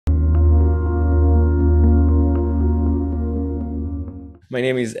My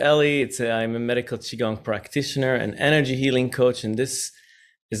name is Eli. I'm a medical Qigong practitioner and energy healing coach, and this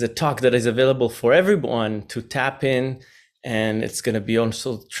is a talk that is available for everyone to tap in, and it's going to be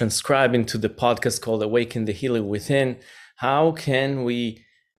also transcribed into the podcast called Awaken the Healer Within. How can we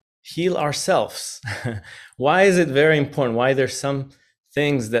heal ourselves? Why is it very important? Why there's some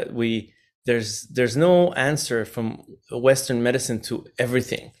things that there's no answer from Western medicine to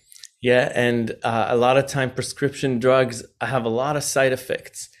everything. Yeah, and a lot of time prescription drugs have a lot of side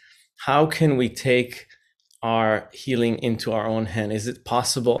effects. How can we take our healing into our own hand? Is it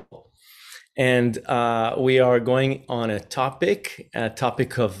possible? And we are going on a topic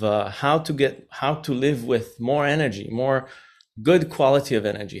of how to live with more energy, more good quality of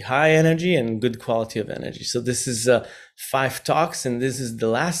energy, high energy and good quality of energy. So this is 5 talks, and this is the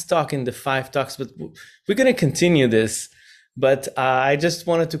last talk in the 5 talks, but we're going to continue this. But I just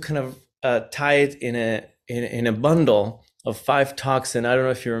wanted to kind of tie it in a bundle of 5 talks, and I don't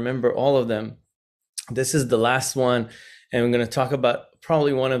know if you remember all of them. This is the last one, and we're going to talk about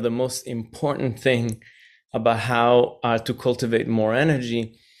probably one of the most important thing about how to cultivate more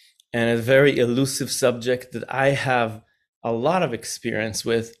energy, and a very elusive subject that I have a lot of experience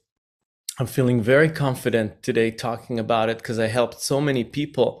with. I'm feeling very confident today talking about it because I helped so many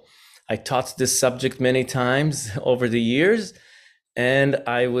people. I taught this subject many times over the years, and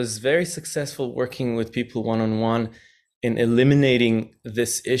I was very successful working with people one-on-one in eliminating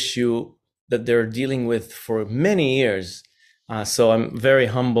this issue that they're dealing with for many years. So I'm very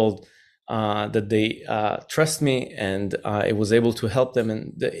humbled that they trust me, and I was able to help them.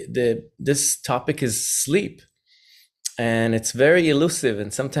 And this topic is sleep, and it's very elusive.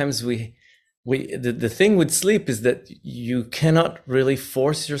 And sometimes the thing with sleep is that you cannot really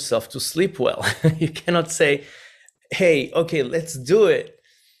force yourself to sleep well. You cannot say, hey, okay, let's do it.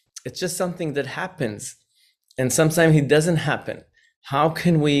 It's just something that happens. And sometimes it doesn't happen. How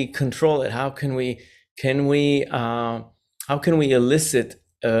can we control it? How can we elicit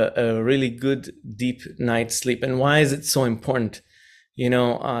a really good deep night's sleep? And why is it so important?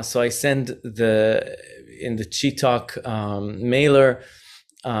 So I send in the Chi Talk mailer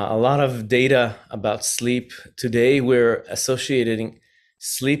a lot of data about sleep. Today we're associating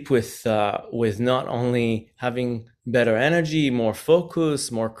sleep with not only having better energy, more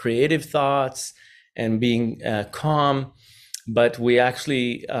focus, more creative thoughts, and being calm, but we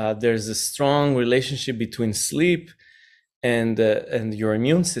actually there's a strong relationship between sleep and your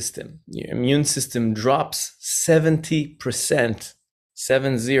immune system. Your immune system drops 70%,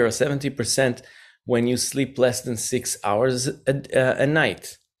 70% when you sleep less than 6 hours a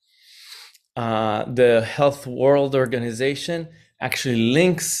night. The Health World Organization actually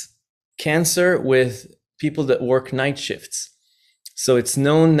links cancer with people that work night shifts. So it's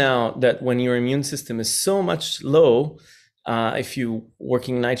known now that when your immune system is so much low, if you're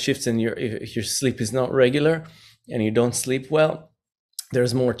working night shifts and if your sleep is not regular and you don't sleep well,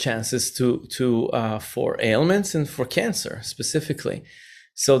 there's more chances for ailments and for cancer specifically.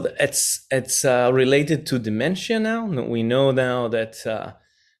 So it's related to dementia now. We know now that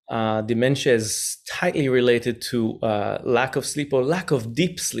dementia is tightly related to lack of sleep or lack of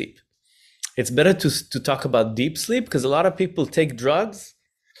deep sleep. It's better to talk about deep sleep because a lot of people take drugs,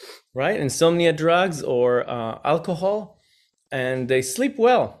 right? Insomnia drugs or alcohol, and they sleep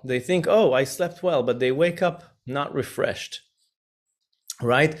well. They think, oh, I slept well, but they wake up not refreshed,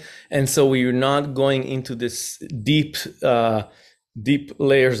 right? And so we're not going into this deep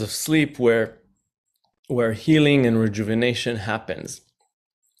layers of sleep where healing and rejuvenation happens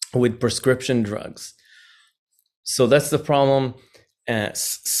with prescription drugs. So that's the problem.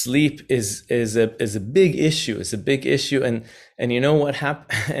 Sleep is a big issue. It's a big issue, and you know what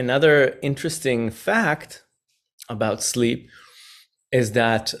happened? Another interesting fact about sleep is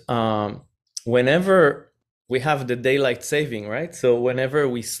that whenever we have the daylight saving, right? So whenever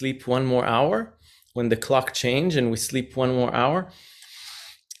we sleep 1 more hour, when the clock changes and we sleep 1 more hour,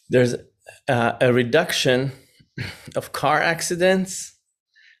 there's a reduction of car accidents,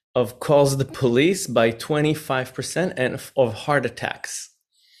 of calls the police by 25%, and of heart attacks.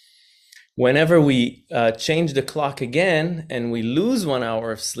 Whenever we change the clock again and we lose 1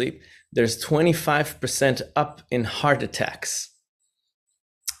 hour of sleep, there's 25% up in heart attacks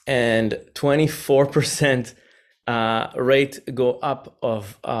and 24% rate go up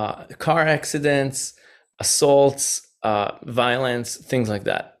of car accidents, assaults, violence, things like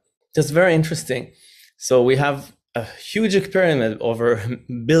that. That's very interesting. So we have a huge experiment over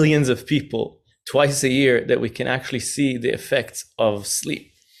billions of people twice a year that we can actually see the effects of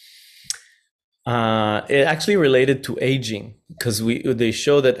sleep. It actually related to aging because they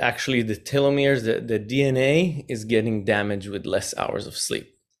show that actually the telomeres, the DNA is getting damaged with less hours of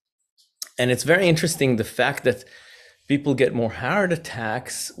sleep. And it's very interesting the fact that people get more heart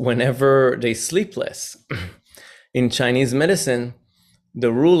attacks whenever they sleep less. In Chinese medicine,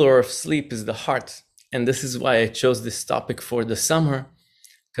 the ruler of sleep is the heart. And this is why I chose this topic for the summer,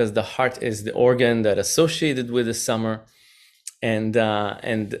 because the heart is the organ that associated with the summer. And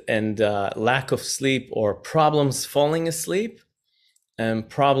lack of sleep or problems falling asleep and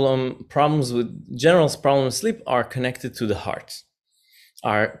problems with general problems with sleep are connected to the heart.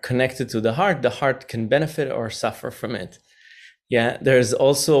 The heart can benefit or suffer from it. Yeah, there's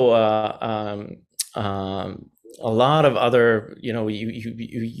also a lot of other,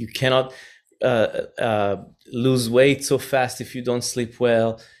 you cannot lose weight so fast if you don't sleep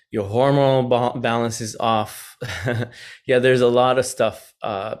well. Your hormonal balance is off. Yeah, there's a lot of stuff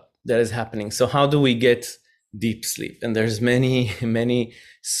that is happening. So how do we get deep sleep? And there's many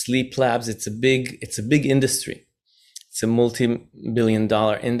sleep labs. It's a big industry. It's a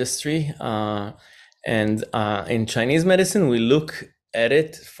multi-billion-dollar industry. And in Chinese medicine, we look at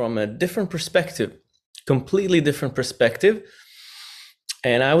it from a different perspective, completely different perspective.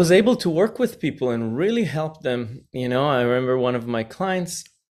 And I was able to work with people and really help them. I remember one of my clients,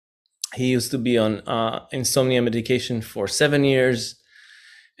 he used to be on insomnia medication for 7 years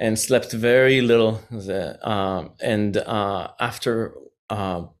and slept very little. And after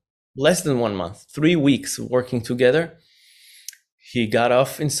less than 1 month, 3 weeks working together, he got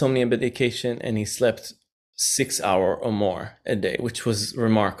off insomnia medication and he slept 6 hours or more a day, which was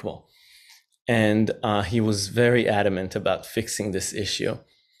remarkable. And he was very adamant about fixing this issue.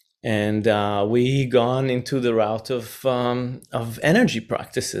 And we gone into the route of energy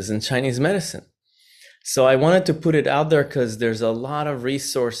practices in Chinese medicine. So I wanted to put it out there because there's a lot of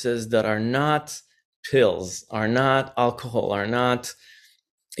resources that are not pills, are not alcohol, are not,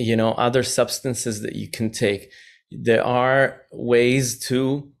 other substances that you can take. There are ways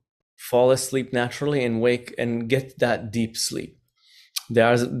to fall asleep naturally and wake and get that deep sleep.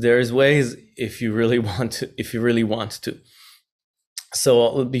 There's ways if you really want to.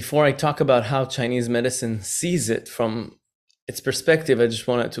 So before I talk about how Chinese medicine sees it from its perspective, I just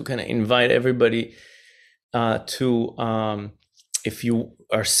wanted to kind of invite everybody to, if you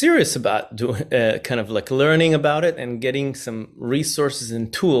are serious about doing kind of like learning about it and getting some resources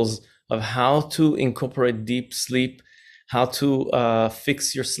and tools of how to incorporate deep sleep, how to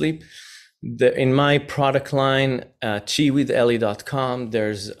fix your sleep. In my product line, chiwitheli.com,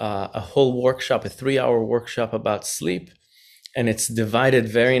 there's a whole workshop, a 3-hour workshop about sleep. And it's divided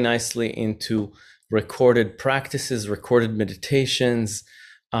very nicely into recorded practices, recorded meditations,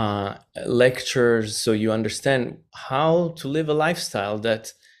 lectures, so you understand how to live a lifestyle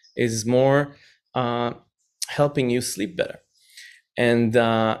that is more helping you sleep better.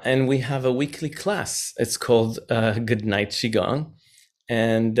 And we have a weekly class. It's called Good Night Qigong.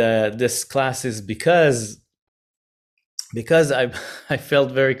 And this class is because I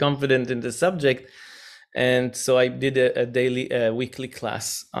felt very confident in the subject. And so I did a weekly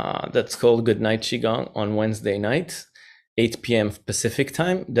class that's called Good Night Qigong on Wednesday night, 8 p.m. Pacific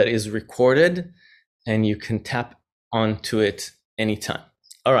time, that is recorded and you can tap onto it anytime.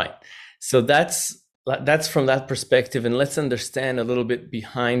 All right. So that's from that perspective. And let's understand a little bit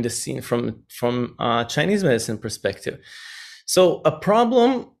behind the scene from Chinese medicine perspective. So a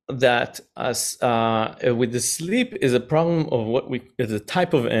problem that with the sleep is a problem of is a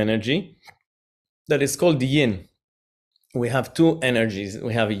type of energy that is called yin. We have two energies.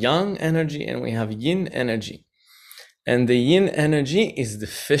 We have yang energy and we have yin energy. And the yin energy is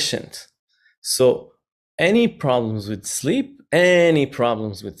deficient. So any problems with sleep,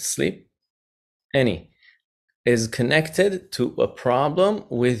 is connected to a problem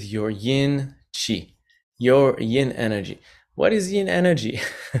with your yin qi, your yin energy. What is yin energy?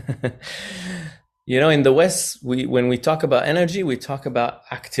 In the West, when we talk about energy, we talk about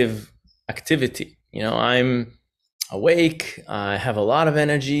activity. I'm awake, I have a lot of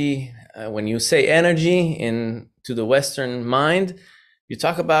energy. When you say energy to the Western mind, you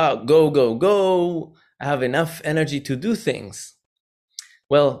talk about go, I have enough energy to do things.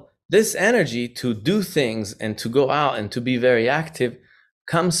 Well, this energy to do things and to go out and to be very active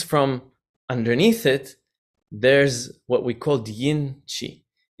comes from underneath it. There's what we call the yin qi.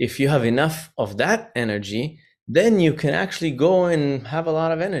 If you have enough of that energy, then you can actually go and have a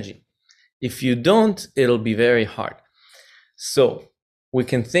lot of energy. If you don't, it'll be very hard. So we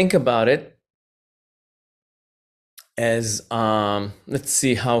can think about it as, let's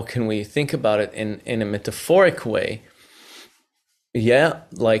see, how can we think about it in a metaphoric way? Yeah,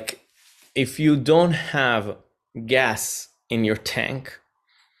 like if you don't have gas in your tank,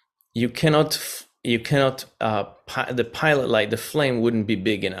 you cannot the pilot light, the flame wouldn't be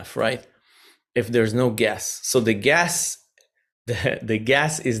big enough, right? If there's no gas. So the gas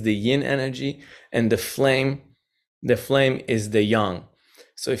is the yin energy, and the flame is the yang.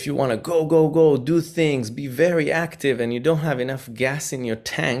 So if you want to go, do things, be very active, and you don't have enough gas in your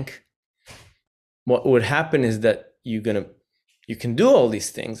tank, what would happen is that you can do all these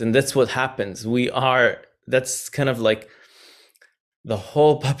things, and that's what happens. That's kind of like the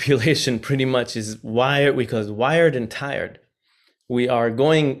whole population pretty much is wired and tired. We are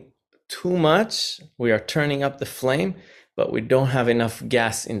going too much, we are turning up the flame, but we don't have enough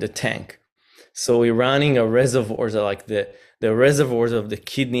gas in the tank. So we're running a reservoirs, like the reservoirs of the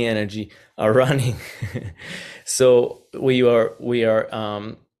kidney energy are running. So we are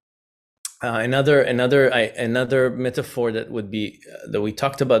another metaphor that would be that we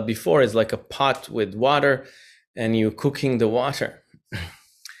talked about before is like a pot with water, and you're cooking the water,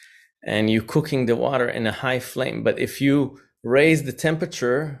 and you're cooking the water in a high flame. But if you raise the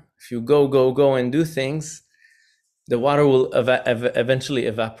temperature, if you go and do things, the water will eventually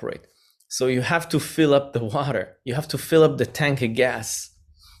evaporate. So you have to fill up the water. You have to fill up the tank of gas.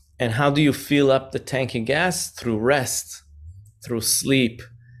 And how do you fill up the tank of gas? Through rest, through sleep,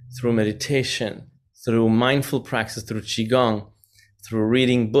 through meditation, through mindful practice, through qigong, through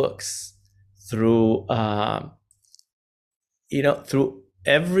reading books, through through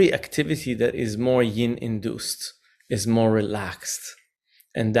every activity that is more yin induced, is more relaxed.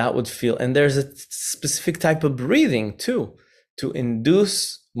 And that would feel, and there's a specific type of breathing too, to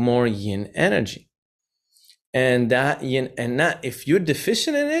induce more yin energy. And that yin, and that, if you're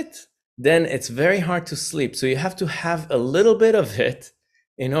deficient in it, then it's very hard to sleep. So you have to have a little bit of it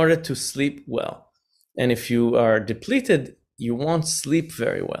in order to sleep well. And if you are depleted, you won't sleep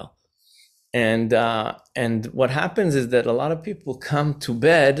very well. And what happens is that a lot of people come to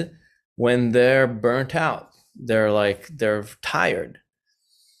bed when they're burnt out. They're tired.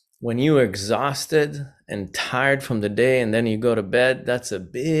 When you're exhausted and tired from the day and then you go to bed, that's a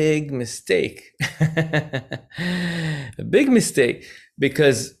big mistake. A big mistake,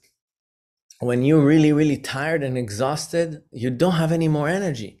 because when you're really, really tired and exhausted, you don't have any more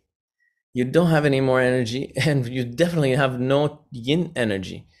energy. You don't have any more energy, and you definitely have no yin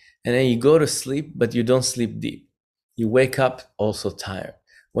energy. And then you go to sleep, but you don't sleep deep. You wake up also tired.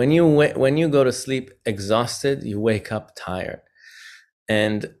 When you go to sleep exhausted, you wake up tired.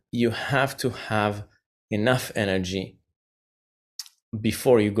 And you have to have enough energy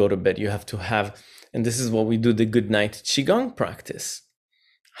before you go to bed. You have to have, and this is what we do, the good night qigong practice.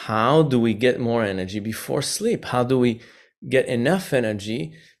 How do we get more energy before sleep? How do we get enough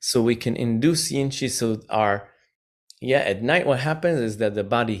energy so we can induce yin qi? So at night, what happens is that the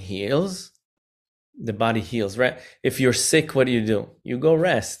body heals. The body heals, right? If you're sick, what do? You go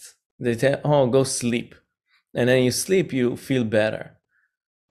rest. They tell, go sleep. And then you sleep, you feel better.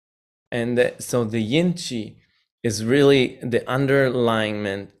 And so the yin qi is really the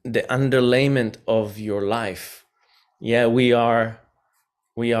underlayment of your life. Yeah, we are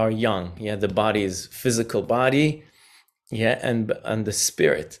young. Yeah, the body is physical body. Yeah, and the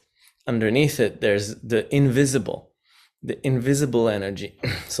spirit. Underneath it, there's the invisible energy.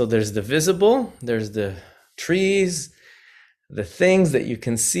 So there's the visible, there's the trees, the things that you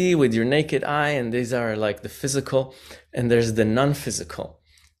can see with your naked eye, and these are like the physical, and there's the non-physical,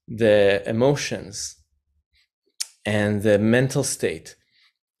 the emotions and the mental state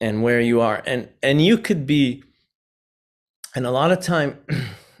and where you are. And you could be, and a lot of time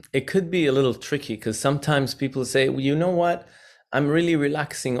it could be a little tricky, because sometimes people say, well, you know what? I'm really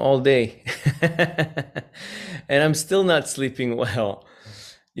relaxing all day and I'm still not sleeping well,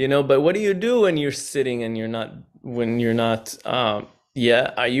 but what do you do when you're sitting and are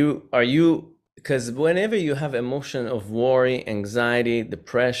you, because whenever you have emotion of worry, anxiety,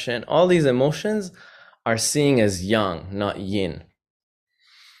 depression, all these emotions are seen as yang, not yin.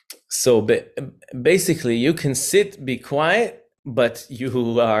 So basically you can sit, be quiet, but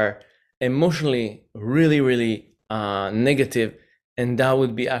you are emotionally really, really negative, and that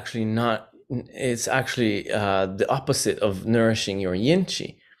would be actually not, it's actually the opposite of nourishing your yin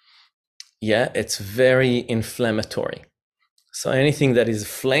qi. Yeah, it's very inflammatory. So anything that is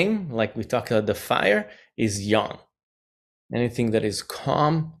flame, like we talked about the fire, is yang. Anything that is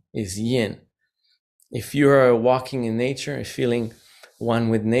calm is yin. If you are walking in nature and feeling one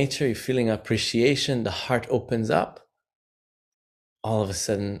with nature, you're feeling appreciation, the heart opens up, all of a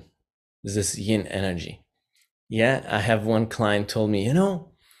sudden there's this yin energy. Yeah, I have one client told me,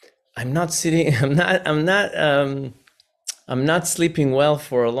 I'm not I'm not sleeping well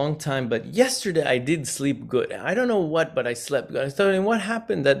for a long time, but yesterday I did sleep good. I don't know what, but I slept good. I thought, and what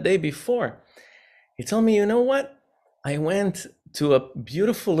happened that day before? He told me, you know what? I went to a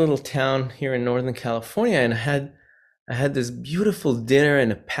beautiful little town here in Northern California, and I had this beautiful dinner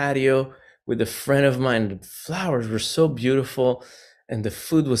in a patio with a friend of mine. The flowers were so beautiful, and the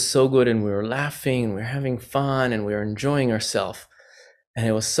food was so good, and we were laughing, and we were having fun, and we were enjoying ourselves. And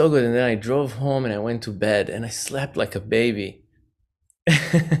it was so good. And then I drove home and I went to bed and I slept like a baby.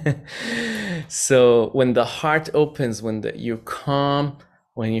 So when the heart opens, you're calm,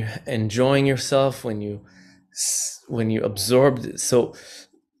 when you're enjoying yourself, when you absorb, so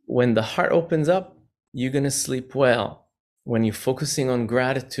when the heart opens up, you're gonna sleep well. When you're focusing on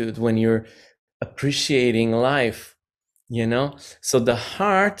gratitude, when you're appreciating life, so the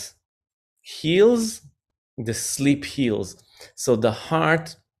heart heals, the sleep heals. So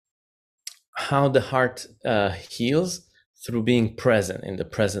how the heart heals through being present in the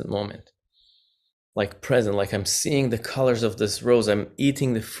present moment. Like present, like I'm seeing the colors of this rose, I'm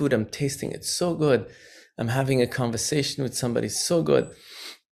eating the food, I'm tasting it so good, I'm having a conversation with somebody so good.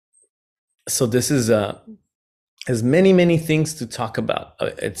 So this is there's many things to talk about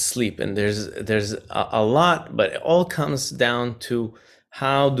at sleep, and there's a lot, but it all comes down to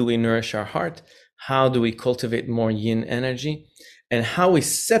how do we nourish our heart, how do we cultivate more yin energy, and how we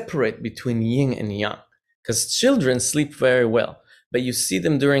separate between yin and yang. Because children sleep very well, but you see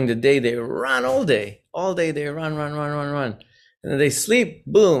them during the day, they run all day they run, and then they sleep,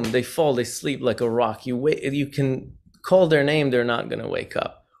 boom, they fall, they sleep like a rock. You can call their name, they're not going to wake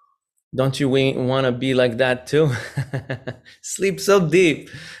up. Don't you want to be like that too? Sleep so deep.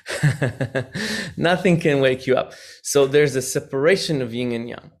 Nothing can wake you up. So there's a separation of yin and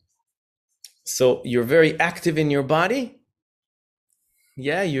yang. So you're very active in your body.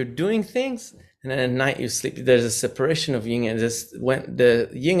 Yeah, you're doing things. And then at night you sleep. There's a separation of yin and this. When the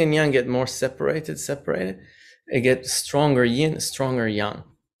yin and yang get more separated, it gets stronger yin, stronger yang.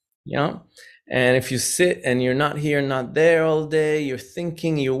 Yeah. And if you sit and you're not here, not there all day, you're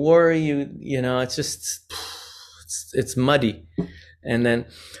thinking, you worry, it's just, it's muddy. And then,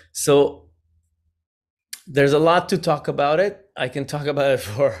 so there's a lot to talk about it. I can talk about it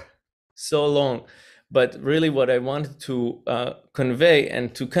for so long, but really what I wanted to convey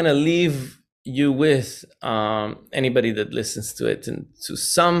and to kind of leave you with anybody that listens to it, and to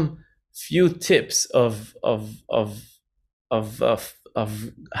some few tips of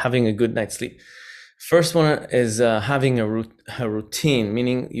having a good night's sleep. First one is having a routine,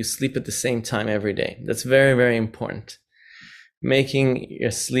 meaning you sleep at the same time every day. That's very, very important. Making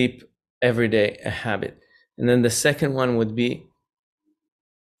your sleep every day a habit. And then the second one would be,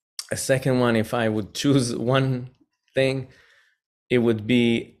 if I would choose one thing, it would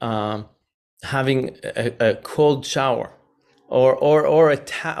be having a cold shower, or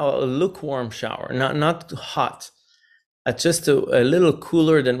a lukewarm shower, not hot. Just a little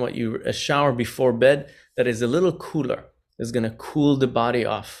cooler than a shower before bed that is a little cooler, is going to cool the body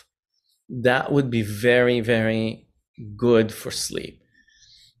off. That would be very, very good for sleep.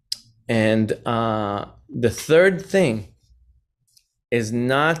 And the third thing is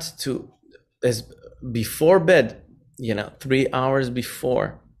before bed, 3 hours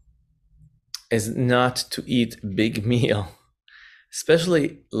before, is not to eat a big meal.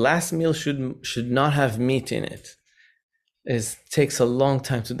 Especially last meal should not have meat in it. It takes a long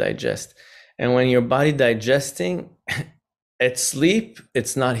time to digest. And when your body digesting at sleep,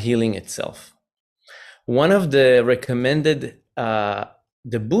 it's not healing itself. One of the recommended, the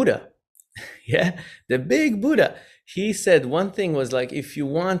Buddha, the big Buddha, he said one thing was like, if you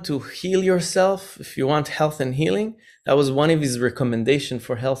want to heal yourself, if you want health and healing, that was one of his recommendations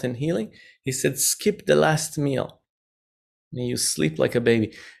for health and healing. He said, skip the last meal. You sleep like a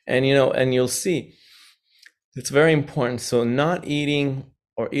baby. And, and you'll see, it's very important. So not eating,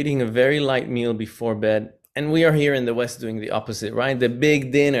 or eating a very light meal before bed. And we are here in the West doing the opposite, right? The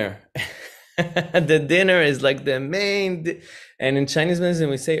big dinner. The dinner is like the main, and in Chinese medicine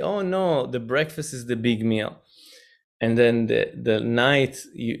we say, oh no, the breakfast is the big meal. And then the night,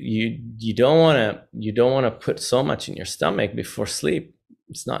 you don't want to put so much in your stomach before sleep.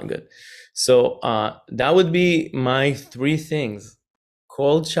 It's not good. So that would be my 3 things: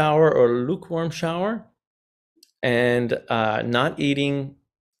 cold shower or lukewarm shower, and not eating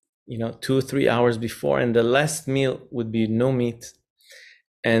 2 or 3 hours before, and the last meal would be no meat.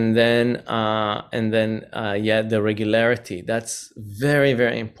 And then the regularity, that's very,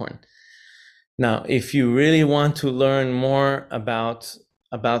 very important. Now, if you really want to learn more about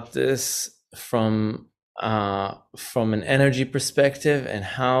this from from an energy perspective, and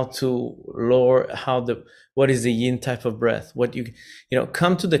how to lower what is the yin type of breath. What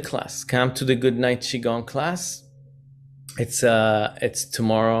come to the class, come to the Good Night Qigong class. It's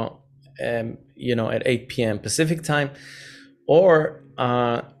tomorrow, at 8 p.m. Pacific time. Or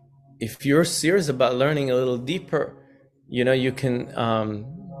if you're serious about learning a little deeper, you can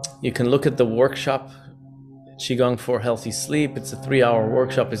look at the workshop, Qigong for Healthy Sleep. It's a 3-hour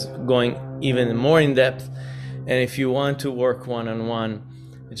workshop. It's going even more in depth. And if you want to work one-on-one,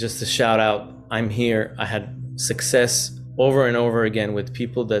 just a shout out, I'm here. I had success over and over again with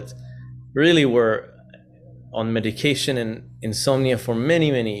people that really were on medication and insomnia for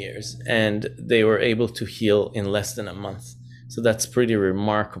many, many years, and they were able to heal in less than a month. So that's pretty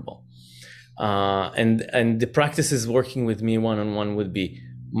remarkable. And the practices working with me one-on-one would be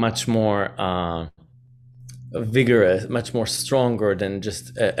much more vigorous, much more stronger than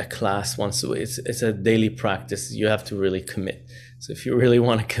just a class once a week. It's a daily practice. You have to really commit. So if you really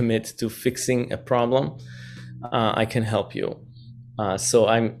want to commit to fixing a problem, I can help you. So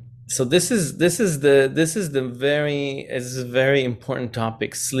this is a very important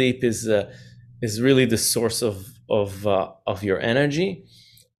topic. Sleep is really the source of your energy,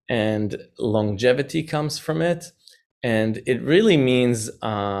 and longevity comes from it. And it really means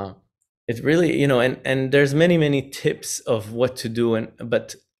and there's many tips of what to do,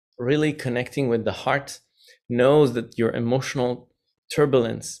 but really connecting with the heart knows that your emotional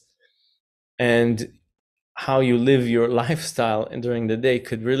turbulence and how you live your lifestyle during the day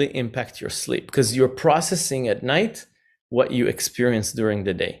could really impact your sleep, because you're processing at night what you experience during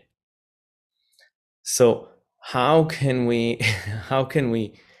the day. So how can we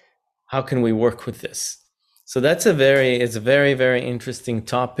work with this? So it's a very, very interesting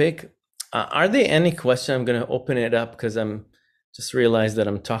topic. Are there any questions? I'm going to open it up because I'm just realized that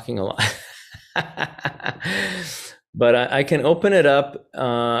I'm talking a lot. But I can open it up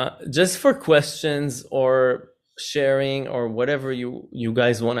just for questions or sharing or whatever you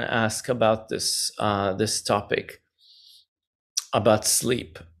guys want to ask about this topic about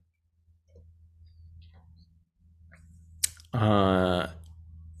sleep.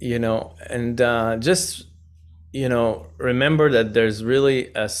 Just remember that there's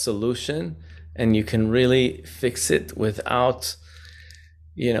really a solution, and you can really fix it without,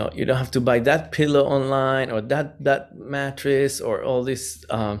 you don't have to buy that pillow online or that mattress or all this,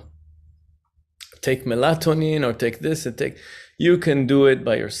 take melatonin or take this and you can do it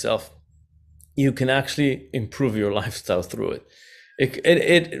by yourself. You can actually improve your lifestyle through it.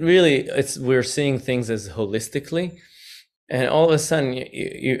 It really, we're seeing things as holistically, and all of a sudden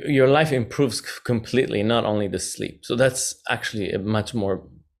your life improves completely, not only the sleep. So that's actually much more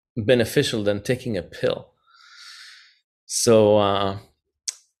beneficial than taking a pill. So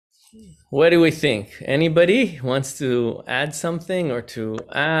what do we think? Anybody wants to add something or to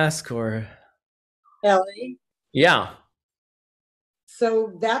ask? Or Ellie. Yeah.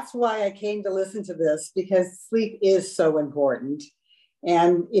 So that's why I came to listen to this, because sleep is so important.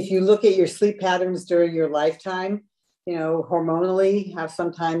 And if you look at your sleep patterns during your lifetime, hormonally, how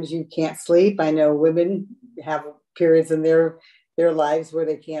sometimes you can't sleep. I know women have periods in their lives where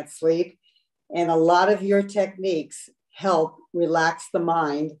they can't sleep. And a lot of your techniques help relax the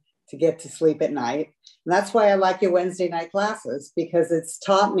mind to get to sleep at night. And that's why I like your Wednesday night classes, because it's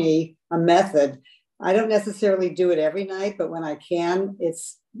taught me a method. I don't necessarily do it every night, but when I can,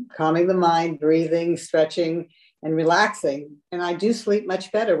 it's calming the mind, breathing, stretching, and relaxing. And I do sleep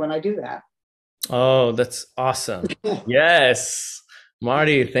much better when I do that. Oh, that's awesome. Yes.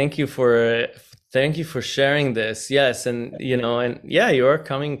 Marty, thank you for sharing this. Yes, and you are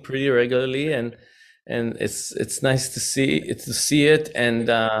coming pretty regularly, and it's nice to see it, and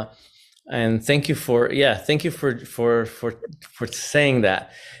thank you for saying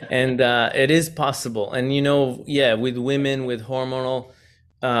that. And it is possible. And with women with hormonal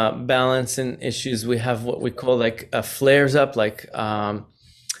balance and issues, we have what we call like flares up, like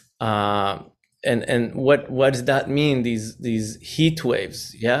and what does that mean? These heat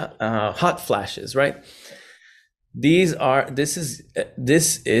waves, hot flashes, right? This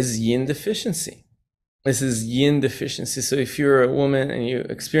is yin deficiency. This is yin deficiency. So if you're a woman and you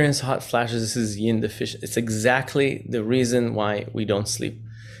experience hot flashes, this is yin deficiency. It's exactly the reason why we don't sleep,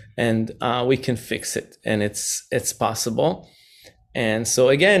 and we can fix it, and it's possible. And so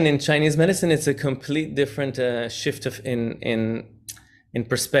again, in Chinese medicine, it's a complete different shift in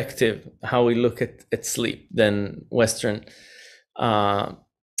perspective, how we look at sleep, than Western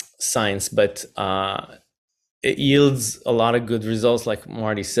science. But it yields a lot of good results, like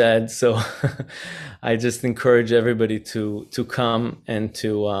Marty said. So I just encourage everybody to come and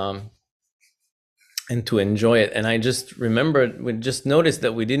and to enjoy it. And I just remembered, we just noticed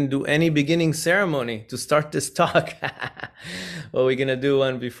that we didn't do any beginning ceremony to start this talk. Well, we're gonna do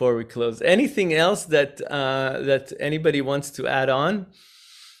one before we close. Anything else that that anybody wants to add on?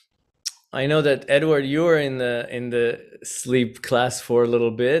 I know that Edward, you were in the sleep class for a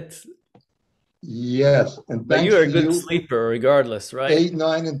little bit, Yes, and but thanks you are a to good you, sleeper regardless, right? 8,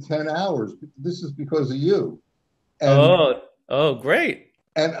 9, and 10 hours. This is because of you. And Oh, oh, great.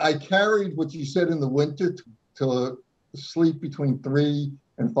 and I carried what you said in the winter to sleep between 3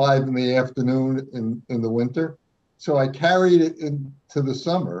 and 5 in the afternoon in the winter. So I carried it into the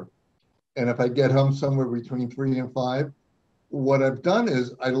summer. And if I get home somewhere between 3 and 5, what I've done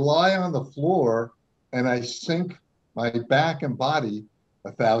is I lie on the floor and I sink my back and body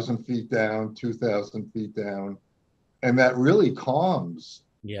 1,000 feet down, 2,000 feet down, and that really calms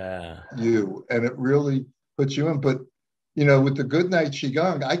Yeah. you and it really puts you in. But with the good night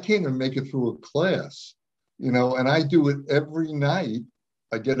qigong, I can't even make it through a class, and I do it every night.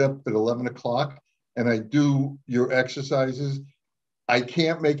 I get up at 11 o'clock and I do your exercises. I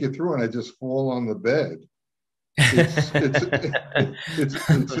can't make it through and I just fall on the bed. It's it's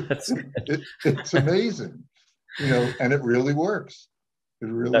That's good. it's amazing, and it really works. It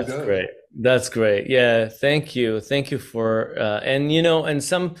really That's does. great. That's great. Yeah, thank you. Thank you for and and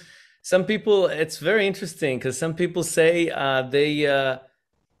some people, it's very interesting because some people say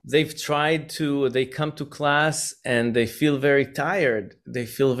they've tried to, they come to class and they feel very tired. They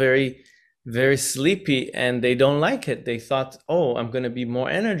feel very, very sleepy and they don't like it. They thought, oh, I'm going to be more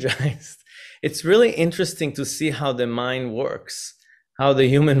energized. It's really interesting to see how the mind works, how the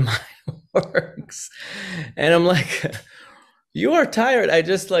human mind works. And I'm like, you are tired.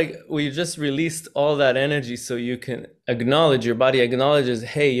 We just released all that energy so you can acknowledge, your body acknowledges,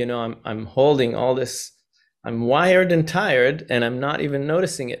 hey, I'm holding all this. I'm wired and tired and I'm not even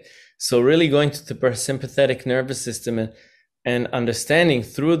noticing it. So really going to the parasympathetic nervous system and understanding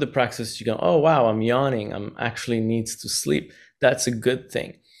through the practice, you go, oh, wow, I'm yawning. I'm actually needs to sleep. That's a good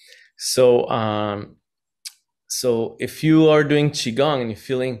thing. So if you are doing Qigong and you're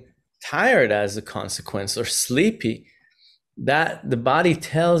feeling tired as a consequence or sleepy, that the body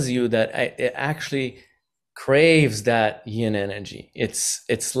tells you that it actually craves that yin energy.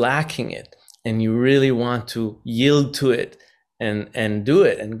 It's lacking it, and you really want to yield to it and do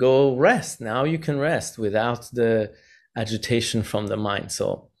it and go rest. Now you can rest without the agitation from the mind.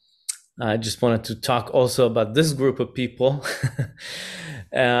 So I just wanted to talk also about this group of people.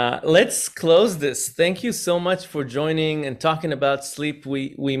 Let's close this. Thank you so much for joining and talking about sleep.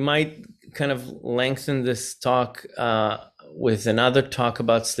 We might kind of lengthen this talk with another talk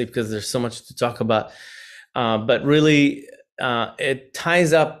about sleep because there's so much to talk about. But really, it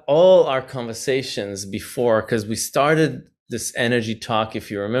ties up all our conversations before, because we started this energy talk,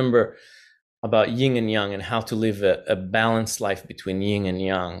 if you remember, about yin and yang and how to live a balanced life between yin and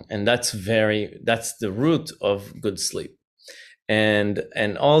yang. And that's the root of good sleep.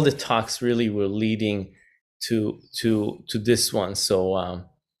 And all the talks really were leading to this one. So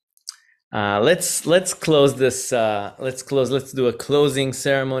let's close this. Let's do a closing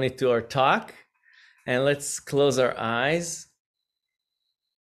ceremony to our talk, and let's close our eyes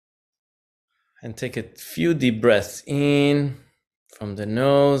and take a few deep breaths in from the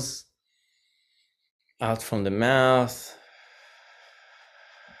nose, out from the mouth,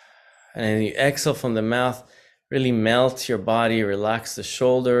 and then you exhale from the mouth. Really melt your body, relax the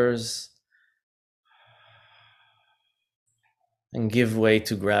shoulders, and give way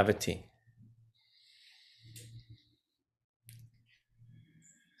to gravity.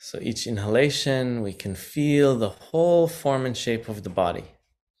 So each inhalation, we can feel the whole form and shape of the body.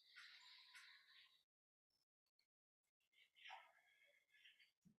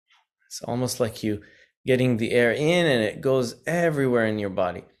 It's almost like you getting the air in and it goes everywhere in your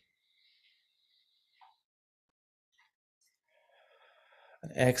body.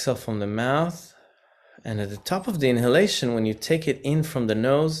 Exhale from the mouth. And at the top of the inhalation, when you take it in from the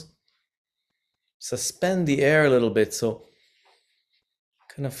nose, suspend the air a little bit. So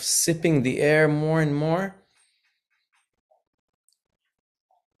kind of sipping the air more and more.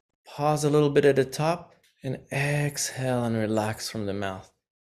 Pause a little bit at the top and exhale and relax from the mouth.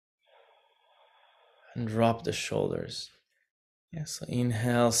 And drop the shoulders. Yeah, so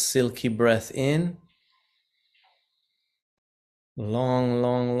inhale, silky breath in. Long,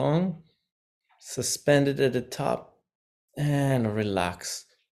 long, long. Suspend it at the top and relax.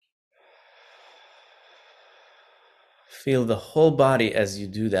 Feel the whole body as you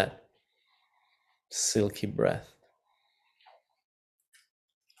do that silky breath.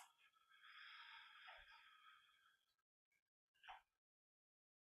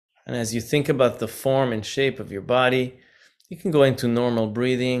 And as you think about the form and shape of your body, you can go into normal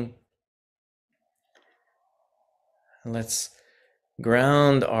breathing. And let's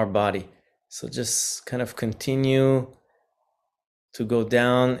ground our body. So just kind of continue to go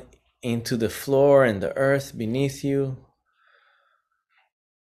down into the floor and the earth beneath you,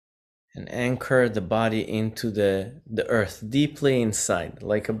 and anchor the body into the earth deeply inside,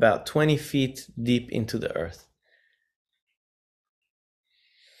 like about 20 feet deep into the earth.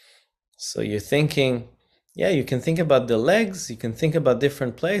 So you're thinking, yeah, you can think about the legs, you can think about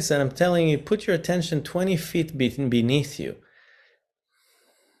different places, and I'm telling you, put your attention 20 feet beneath you.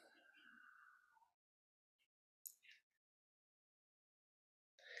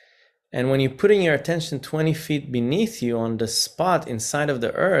 And when you're putting your attention 20 feet beneath you on the spot inside of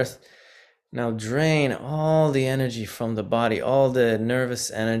the earth, now drain all the energy from the body, all the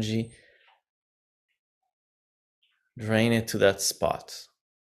nervous energy, drain it to that spot.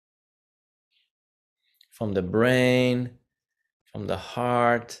 From the brain, from the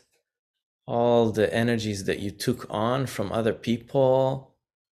heart, all the energies that you took on from other people,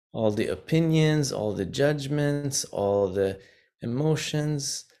 all the opinions, all the judgments, all the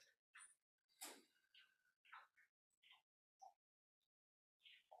emotions.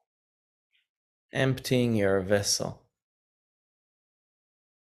 Emptying your vessel.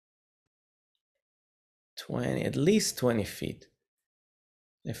 20, at least 20 feet,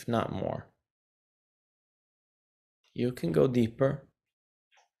 if not more. You can go deeper.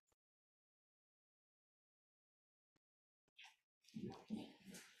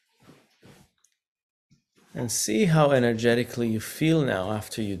 And see how energetically you feel now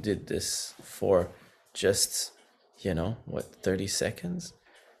after you did this for just, 30 seconds?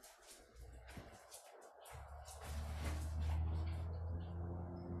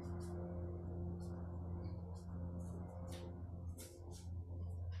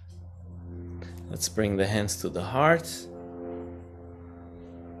 Let's bring the hands to the heart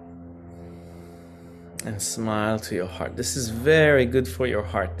and smile to your heart. This is very good for your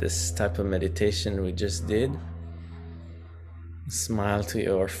heart, this type of meditation we just did. Smile to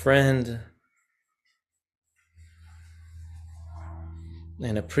your friend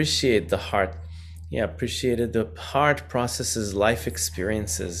and appreciate the heart. Yeah, appreciate it. The heart processes life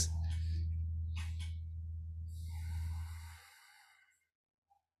experiences.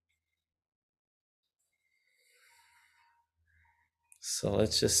 So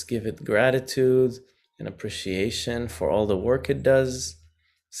let's just give it gratitude and appreciation for all the work it does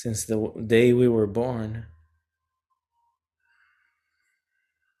since the day we were born.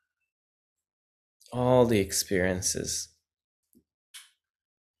 All the experiences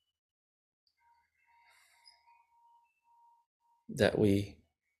that we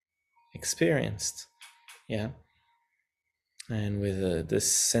experienced. Yeah. And with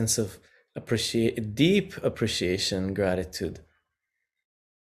this sense of deep appreciation, gratitude.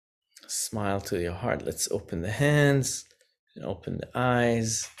 Smile to your heart. Let's open the hands and open the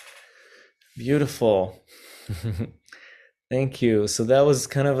eyes. Beautiful. Thank you. So that was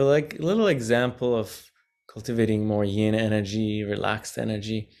kind of like a little example of cultivating more yin energy, relaxed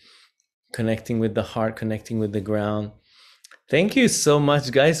energy, connecting with the heart, connecting with the ground. Thank you so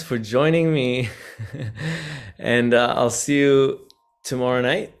much, guys, for joining me. And I'll see you tomorrow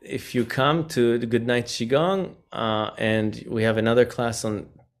night if you come to the Good Night Qigong. And we have another class on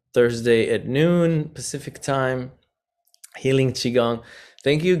Thursday at noon Pacific time, Healing Qigong.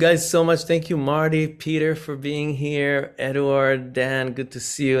 Thank you guys so much. Thank you, Marty, Peter, for being here. Edward, Dan, good to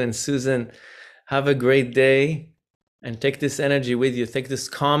see you. And Susan, have a great day. And take this energy with you. Take this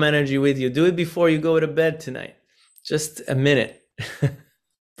calm energy with you. Do it before you go to bed tonight. Just a minute.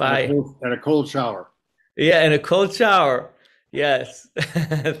 Bye. And a cold shower. Yeah, and a cold shower. Yes.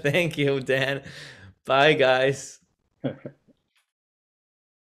 Thank you, Dan. Bye, guys.